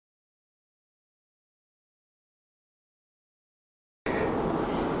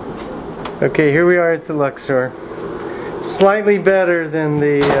Okay, here we are at the Luxor. Slightly better than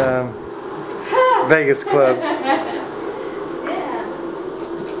the Vegas Club. Yeah.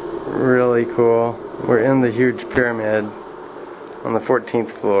 Really cool. We're in the huge pyramid on the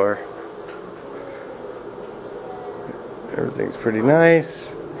 14th floor. Everything's pretty nice.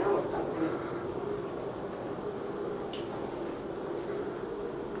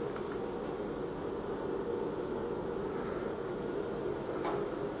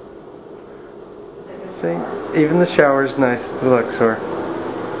 See, even the shower's nice at the Luxor.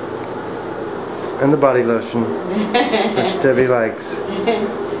 And the body lotion, which Debbie likes.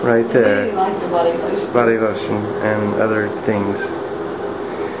 Right there. You like the body lotion. Body lotion and other things.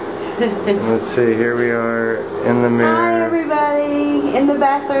 And let's see, here we are in the mirror. Hi everybody, in the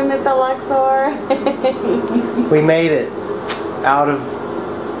bathroom at the Luxor. We made it out of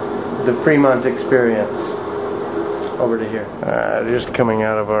the Fremont experience. Over to here. Just coming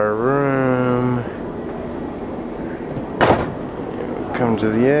out of our room. Come to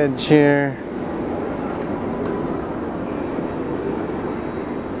the edge here.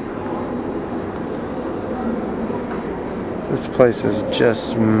 This place is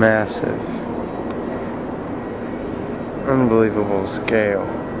just massive. Unbelievable scale.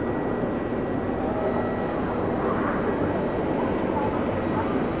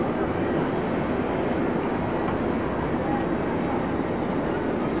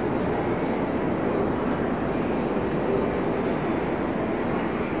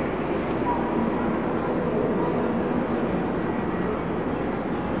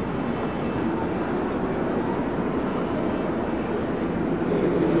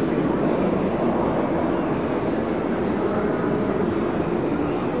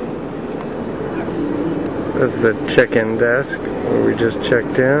 That's the check-in desk where we just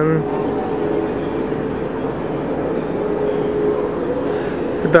checked in.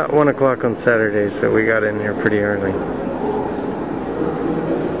 It's about 1 o'clock on Saturday, so we got in here pretty early.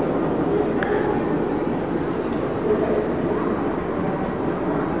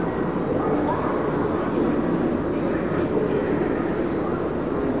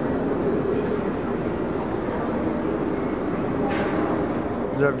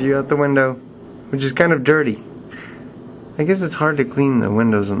 There's our view out the window, which is kind of dirty. I guess it's hard to clean the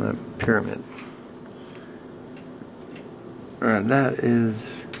windows on the pyramid. That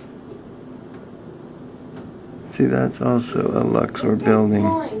is... See, that's also a Luxor building.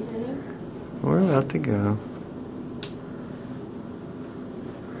 We're about to go.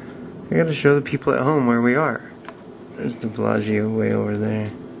 I gotta show the people at home where we are. There's the Bellagio way over there.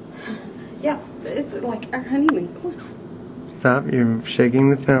 Yeah, it's like our honeymoon. Stop, you're shaking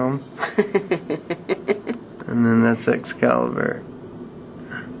the film. And then that's Excaliber.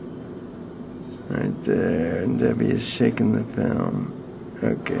 Right there. And Debbie is shaking the film.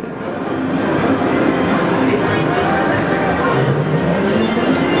 Okay.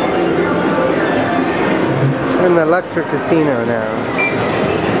 We're in the Luxor Casino now.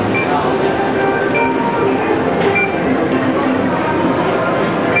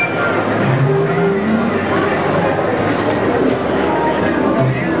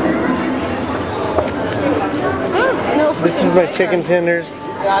 This is my chicken tenders.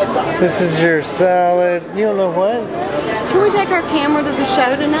 This is your salad. You don't know what? Can we take our camera to the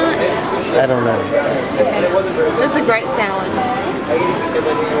show tonight? I don't know. Okay. That's a great salad.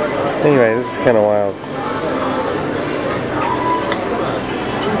 Anyway, this is kind of wild.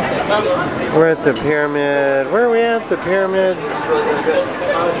 We're at the pyramid. Where are we at? The pyramid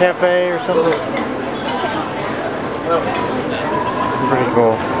cafe or something? Pretty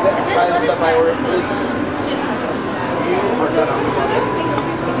cool.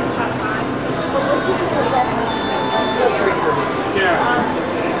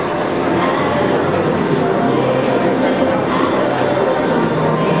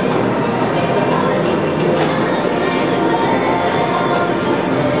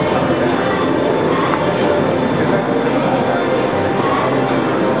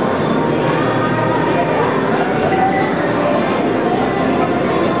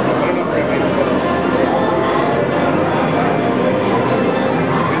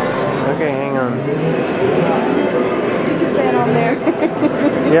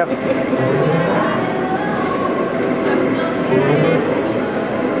 Yep.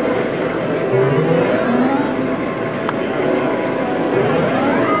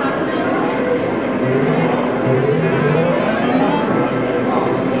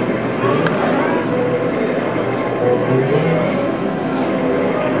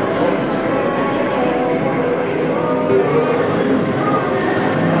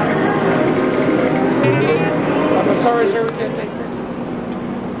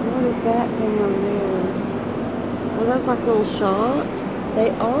 that down there? Are those like little shops? They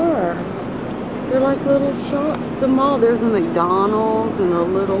are. They're like little shops. It's a mall. There's a McDonald's and a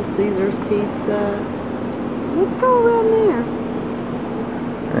Little Caesar's Pizza. Let's go around there.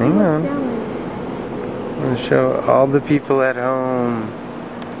 Hang on. Down there. I'm going to show all the people at home.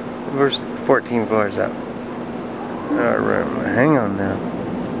 We're 14 floors up. Our room. Hang on now.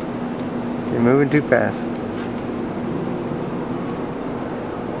 You're moving too fast.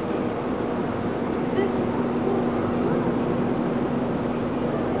 This is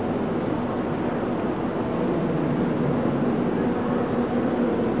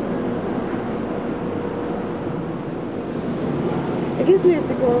I guess we have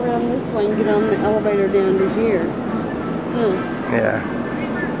to go around this way and get on the elevator down to here. Huh. Yeah.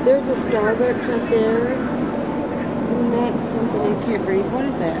 There's a Starbucks right there. And that's something I can't read. What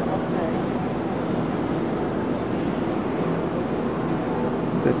is that? What's that?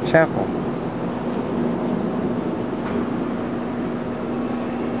 The chapel.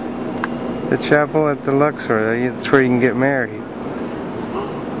 The chapel at the Luxor. That's where you can get married.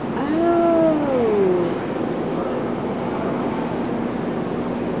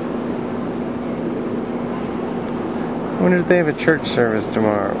 I wonder if they have a church service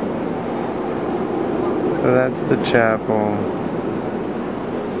tomorrow. So that's the chapel.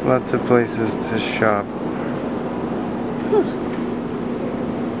 Lots of places to shop.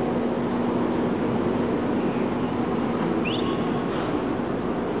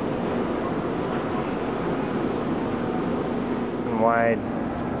 And wide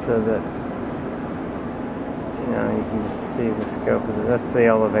so that you can just see the scope of it. That's the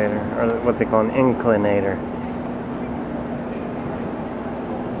elevator, or what they call an inclinator.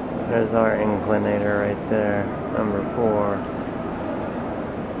 There's our inclinator right there, number 4.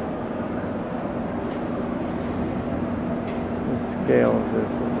 The scale of this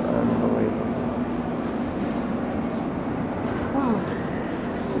is unbelievable. Wow.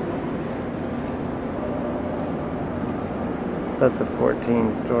 That's a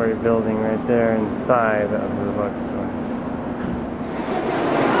 14-story building right there inside of the Luxor.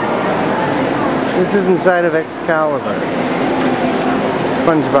 This is inside of Excaliber,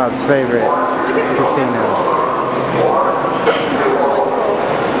 SpongeBob's favorite casino.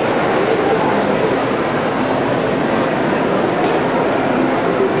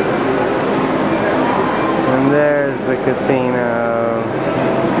 And there's the casino,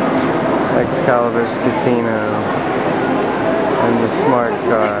 Excaliber's casino, and the smart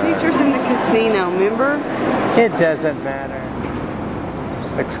car. Take pictures in the casino, remember? It doesn't matter.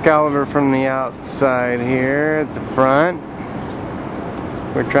 Excaliber from the outside here at the front.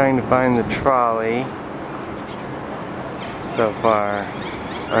 We're trying to find the trolley. So far,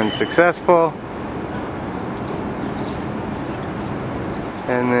 unsuccessful.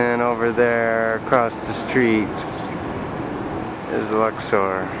 And then over there, across the street, is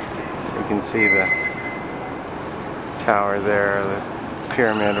Luxor. You can see the tower there, the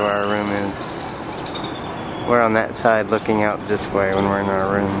pyramid where our room is. We're on that side looking out this way when we're in our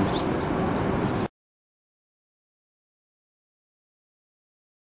room.